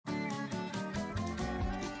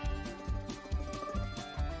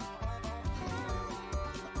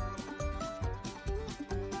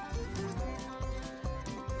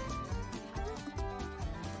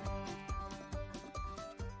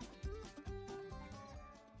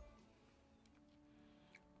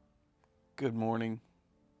Good morning,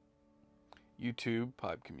 YouTube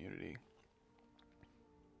PaD community.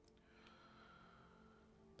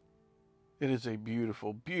 It is a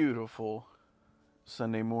beautiful, beautiful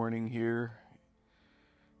Sunday morning here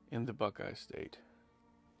in the Buckeye State.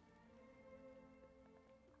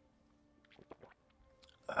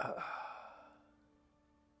 Let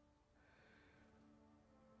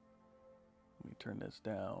me turn this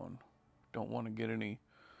down. Don't want to get any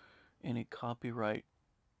copyright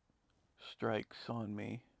strikes on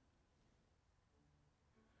me.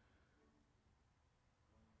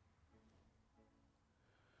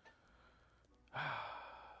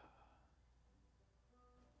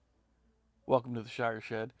 Welcome to the Shire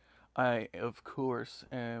Shed. I, of course,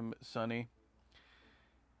 am Sunny,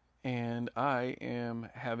 and I am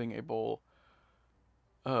having a bowl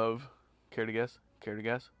of, care to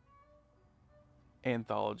guess,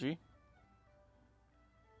 anthology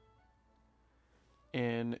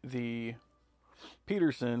in the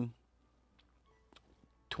Peterson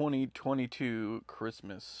 2022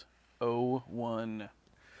 Christmas 01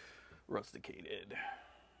 rusticated.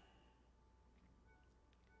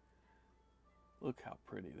 Look how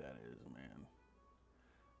pretty that is, man.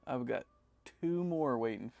 I've got two more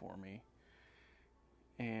waiting for me,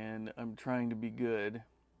 and I'm trying to be good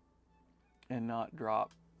and not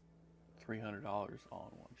drop $300 all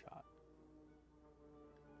in one shot,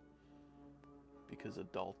 because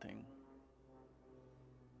adulting.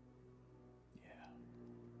 Yeah.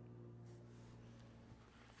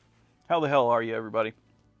 How the hell are you, everybody?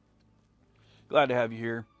 Glad to have you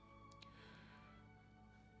here.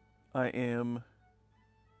 I am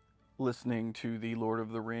listening to the Lord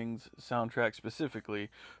of the Rings soundtrack, specifically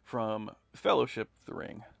from Fellowship of the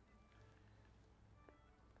Ring.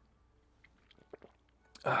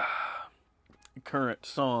 Current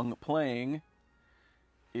song playing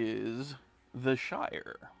is The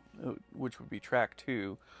Shire, which would be track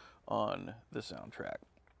 2 on the soundtrack.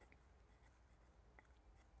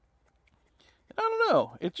 I don't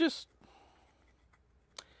know, it just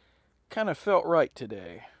kind of felt right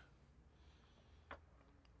today.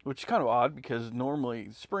 Which is kind of odd, because normally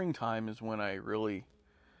springtime is when I really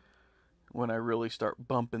start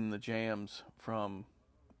bumping the jams from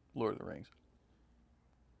Lord of the Rings.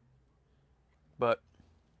 But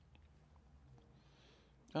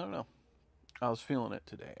I don't know. I was feeling it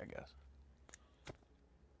today, I guess.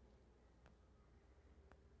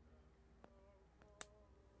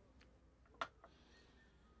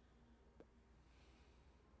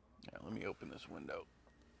 Yeah, let me open this window.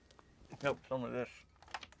 Help some of this.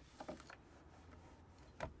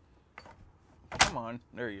 Come on,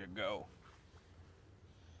 there you go.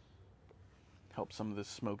 Help some of this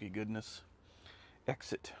smoky goodness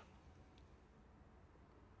exit.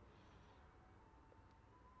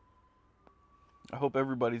 I hope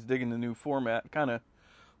everybody's digging the new format. Kind of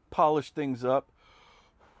polished things up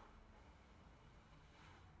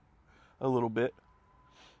a little bit.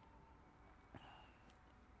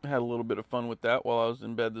 I had a little bit of fun with that while I was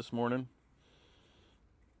in bed this morning.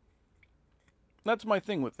 That's my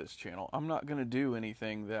thing with this channel. I'm not going to do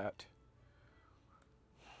anything that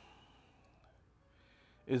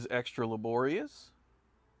is extra laborious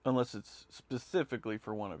unless it's specifically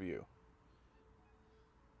for one of you.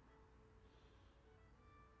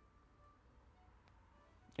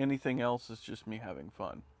 Anything else is just me having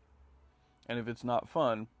fun. And if it's not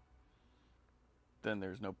fun, then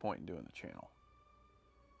there's no point in doing the channel.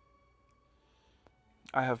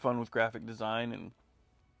 I have fun with graphic design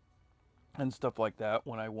and stuff like that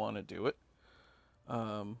when I want to do it.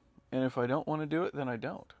 And if I don't want to do it, then I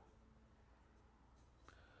don't.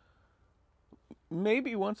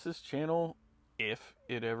 Maybe once this channel, if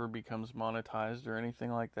it ever becomes monetized or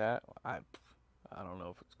anything like that, I don't know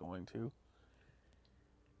if it's going to.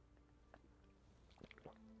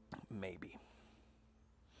 Maybe.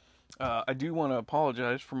 I do want to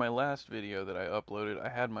apologize for my last video that I uploaded. I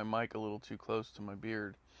had my mic a little too close to my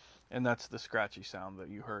beard, and that's the scratchy sound that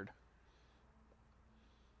you heard.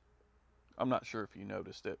 I'm not sure if you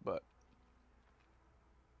noticed it, but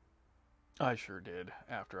I sure did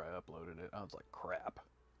after I uploaded it. I was like, crap.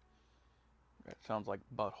 It sounds like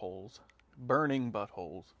buttholes. Burning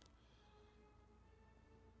buttholes.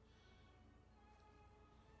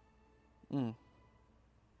 Man,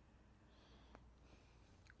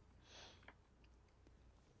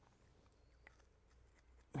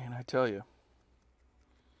 I tell you.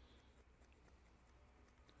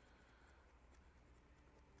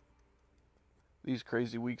 These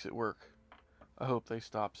crazy weeks at work. I hope they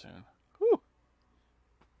stop soon. Whew.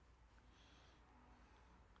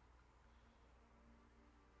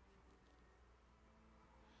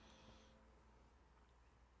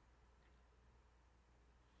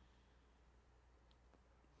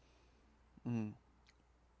 Mm.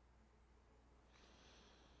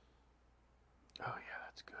 Oh yeah,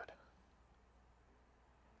 that's good.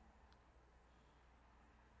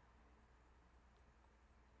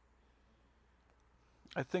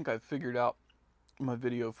 I think I've figured out my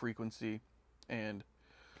video frequency and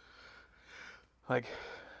like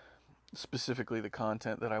specifically the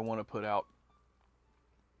content that I want to put out.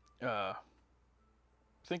 Uh,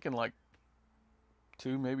 Thinking like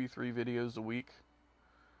 2, maybe 3 videos a week.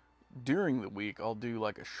 During the week, I'll do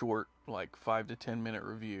like a short, like 5 to 10 minute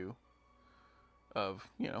review of,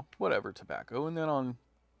 whatever tobacco. And then on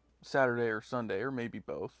Saturday or Sunday, or maybe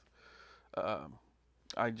both, um,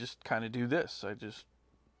 I just kind of do this. I just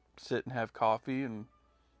sit and have coffee and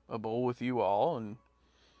a bowl with you all and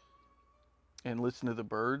listen to the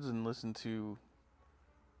birds and listen to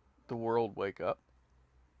the world wake up.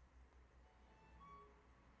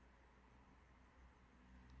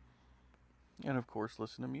 And of course,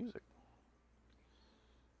 listen to music.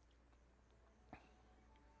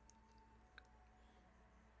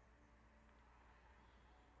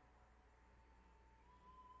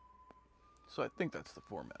 So I think that's the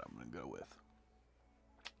format I'm going to go with.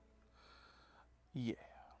 Yeah.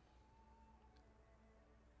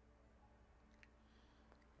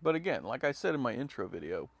 But again, like I said in my intro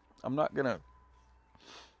video, I'm not going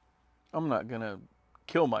to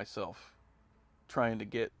kill myself trying to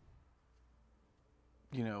get,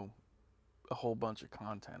 a whole bunch of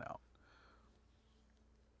content out.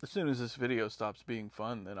 As soon as this video stops being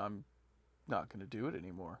fun, then I'm not going to do it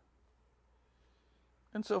anymore.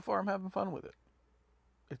 And so far I'm having fun with it.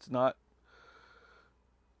 It's not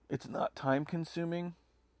time consuming,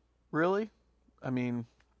 really. I mean,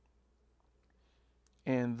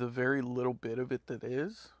 and the very little bit of it that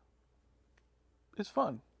is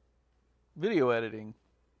fun. Video editing,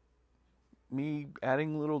 me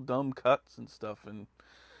adding little dumb cuts and stuff in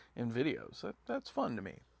videos, that's fun to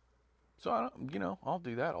me. So I don't, I'll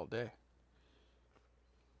do that all day.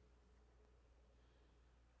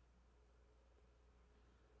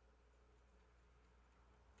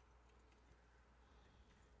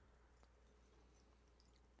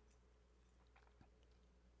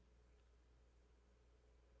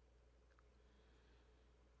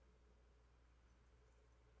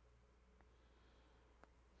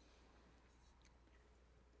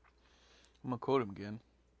 I'm gonna quote him again.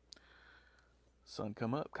 Sun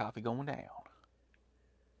come up, coffee going down.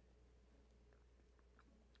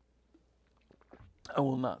 I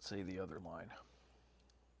will not say the other line.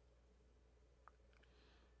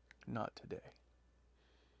 Not today.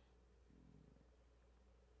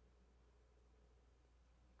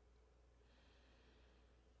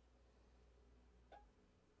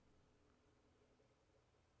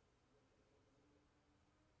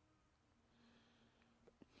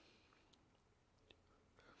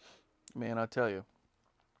 Man, I tell you,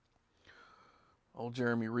 old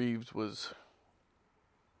Jeremy Reeves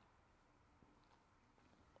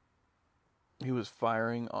he was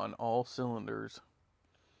firing on all cylinders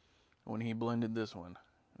when he blended this one.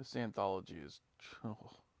 This anthology is,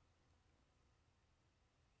 oh.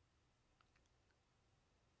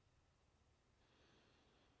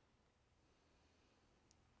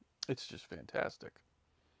 It's just fantastic.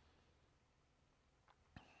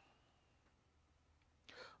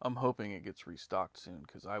 I'm hoping it gets restocked soon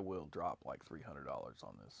because I will drop like $300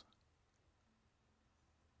 on this.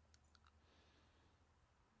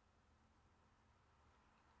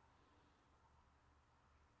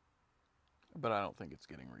 But I don't think it's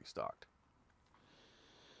getting restocked.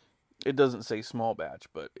 It doesn't say small batch,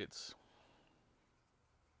 but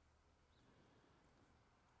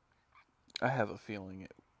I have a feeling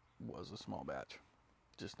it was a small batch,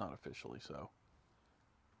 just not officially so.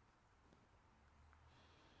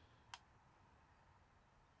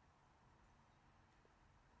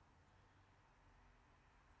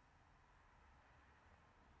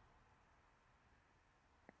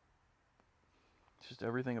 Just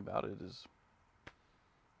everything about it is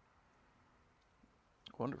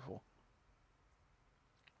wonderful.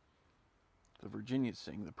 The Virginians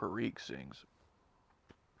sing, the Perique sings.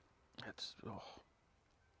 It's, oh.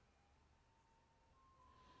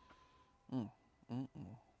 Mm.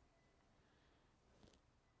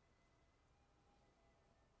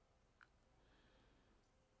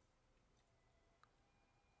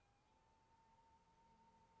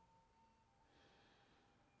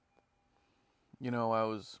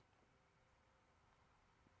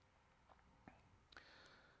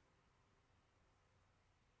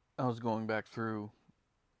 I was going back through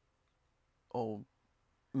old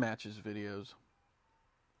Matches videos,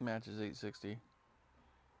 Matches860,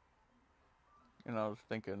 and I was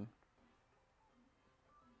thinking,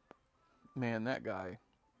 Man, that guy,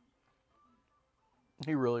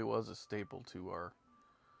 he really was a staple to our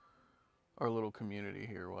little community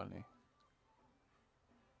here, wasn't he?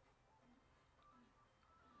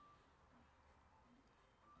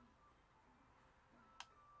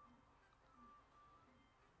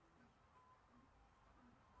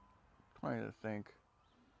 Trying to think.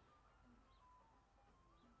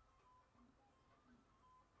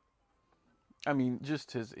 I mean,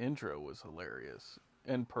 just his intro was hilarious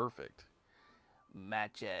and perfect.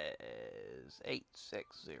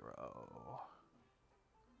 Matches860.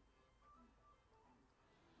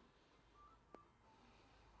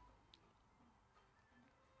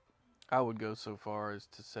 I would go so far as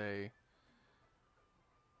to say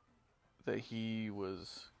that he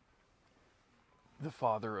was the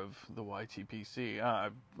father of the YTPC.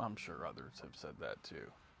 I'm sure others have said that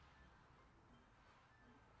too.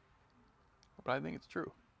 But I think it's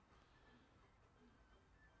true.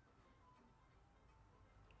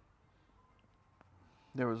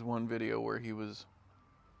 There was one video where he was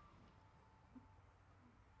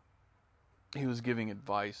giving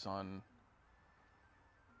advice on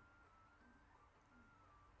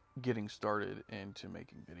getting started into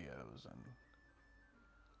making videos and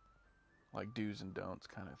like do's and don'ts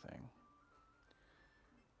kind of thing.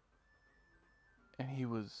 And he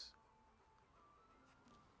was,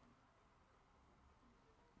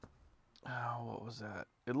 oh, what was that?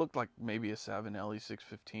 It looked like maybe a Savinelli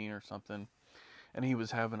 615 or something. And he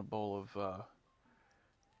was having a bowl of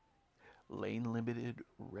Lane Limited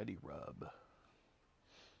Ready Rub.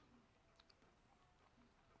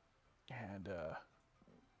 And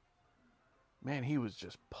man, he was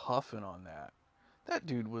just puffing on that. That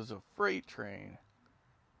dude was a freight train.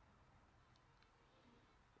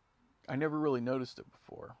 I never really noticed it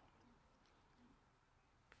before.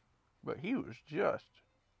 But he was just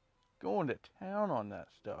going to town on that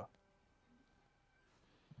stuff.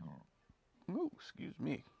 Ooh, excuse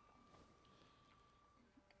me.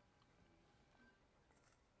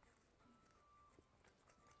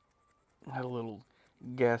 Had a little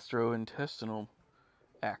gastrointestinal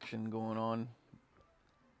action going on.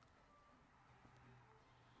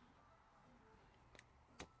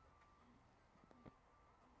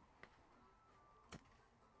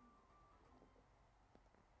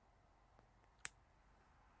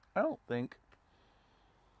 I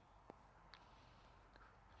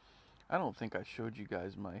don't think I showed you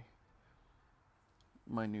guys my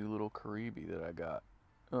new little Karibi that I got.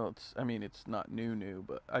 Well, it's not new,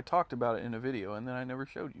 but I talked about it in a video and then I never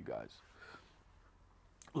showed you guys.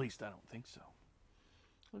 At least I don't think so.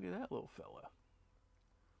 Look at that little fella.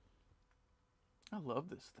 I love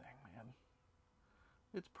this thing, man.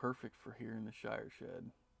 It's perfect for here in the Shire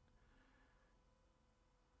Shed.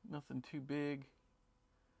 Nothing too big.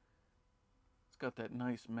 It's got that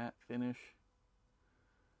nice matte finish.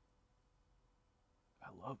 I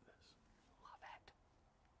love this. Love it.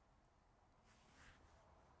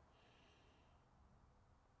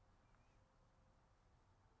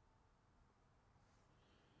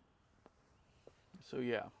 So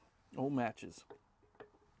yeah, old Matches.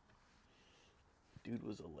 Dude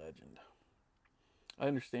was a legend. I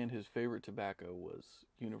understand his favorite tobacco was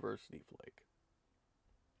University Flake.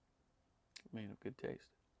 Man of good taste.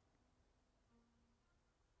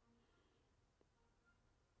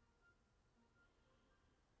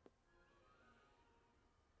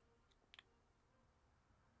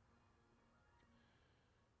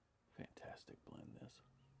 Fantastic blend, this.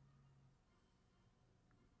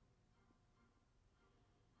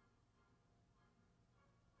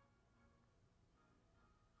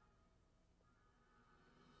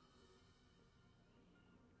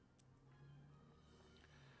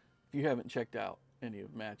 If you haven't checked out any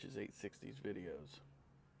of Matches860's videos,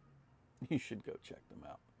 you should go check them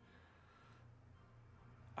out.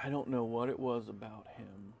 I don't know what it was about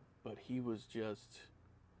him, but he was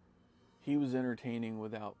entertaining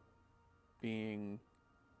without being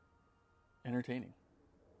entertaining.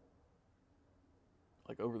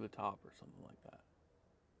 Like over the top or something like that.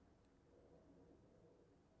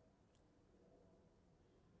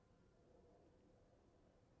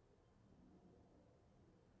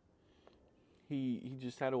 He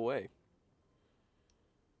just had a way.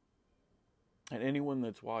 And anyone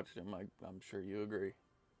that's watched him, I'm sure you agree.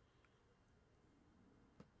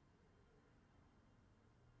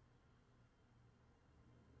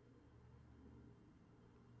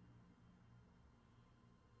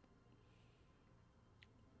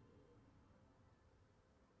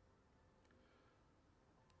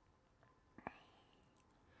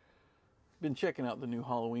 Been checking out the new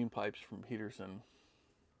Halloween pipes from Peterson.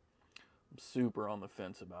 I'm super on the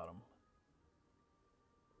fence about them.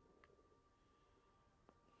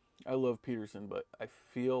 I love Peterson, but I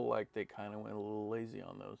feel like they kind of went a little lazy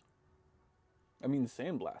on those. I mean, the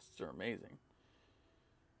sandblasts are amazing.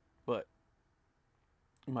 But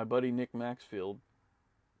my buddy Nick Maxfield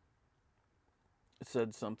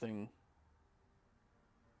said something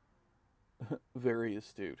very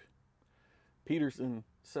astute. Peterson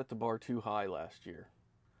set the bar too high last year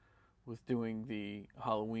with doing the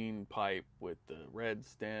Halloween pipe with the red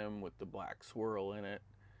stem with the black swirl in it,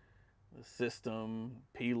 the system,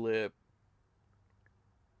 P-lip.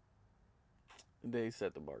 They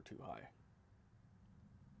set the bar too high.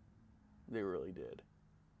 They really did.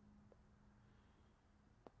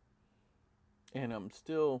 And I'm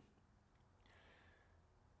still,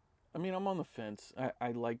 I mean, I'm on the fence.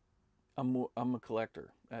 I'm a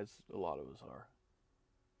collector, as a lot of us are.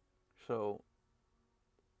 So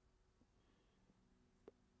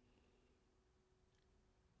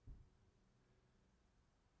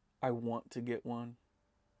I want to get one.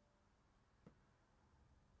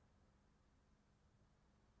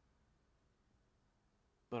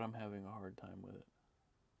 But I'm having a hard time with it.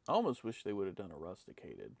 I almost wish they would have done a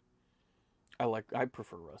rusticated. I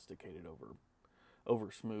prefer rusticated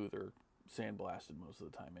over smooth or sandblasted most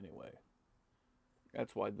of the time anyway.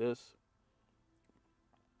 That's why this,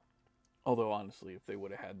 although honestly if they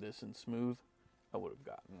would have had this in smooth, I would have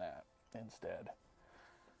gotten that instead.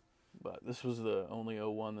 But this was the only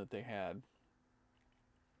 01 that they had.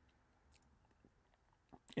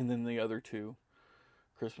 And then the other two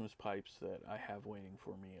Christmas pipes that I have waiting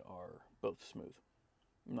for me are both smooth.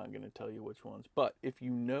 I'm not going to tell you which ones, but if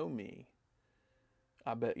you know me,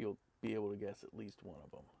 I bet you'll be able to guess at least one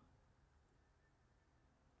of them,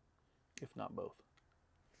 if not both.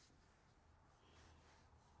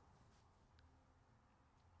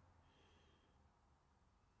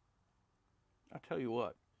 I tell you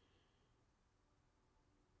what,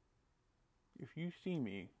 if you see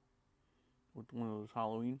me with one of those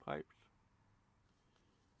Halloween pipes,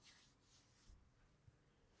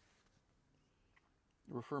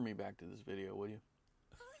 refer me back to this video, will you?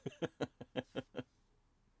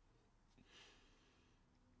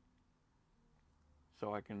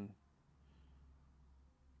 So I can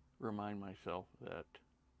remind myself that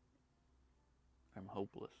I'm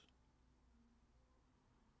hopeless.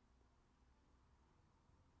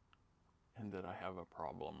 And that I have a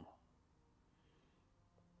problem.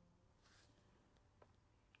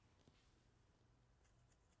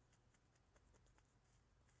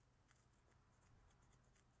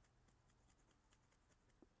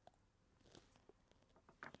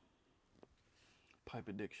 Pipe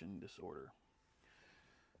addiction disorder.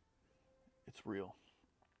 It's real.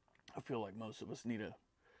 I feel like most of us need a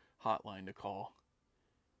hotline to call.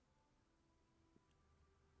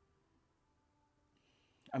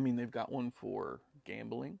 I mean, they've got one for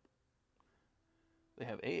gambling. They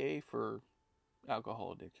have AA for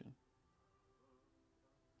alcohol addiction.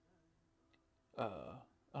 I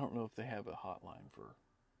don't know if they have a hotline for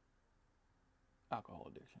alcohol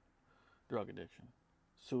addiction, drug addiction,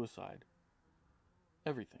 suicide,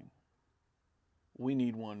 everything. We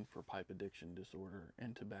need one for pipe addiction disorder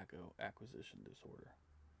and tobacco acquisition disorder.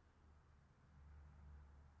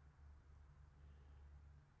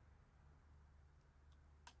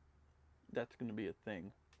 That's going to be a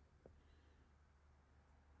thing.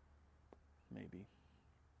 Maybe.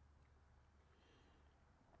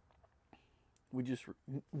 We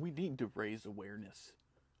need to raise awareness,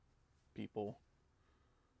 people.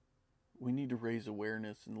 We need to raise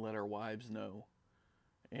awareness and let our wives know,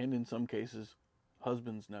 and in some cases,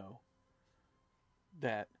 husbands know,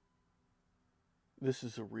 that this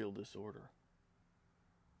is a real disorder.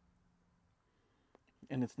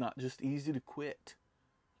 And it's not just easy to quit.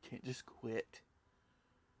 You can't just quit.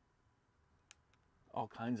 All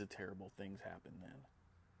kinds of terrible things happen then.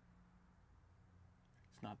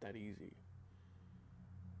 It's not that easy.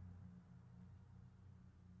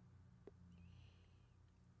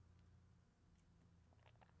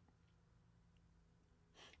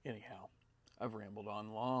 Anyhow, I've rambled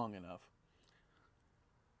on long enough.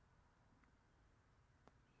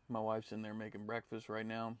 My wife's in there making breakfast right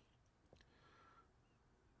now.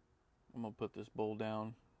 I'm going to put this bowl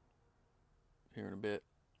down here in a bit.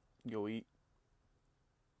 Go eat.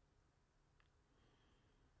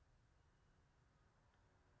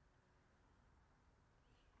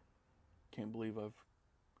 Can't believe I've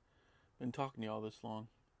been talking to y'all this long.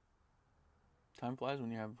 Time flies when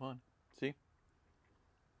you're having fun. See?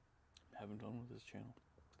 I'm having fun with this channel.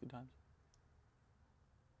 It's good times.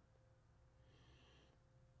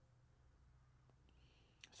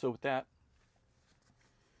 So with that,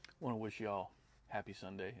 I want to wish y'all happy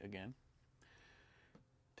Sunday again.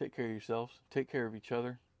 Take care of yourselves. Take care of each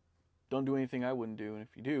other. don't do anything I wouldn't do. And if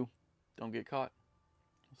you do, don't get caught.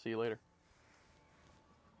 I'll see you later.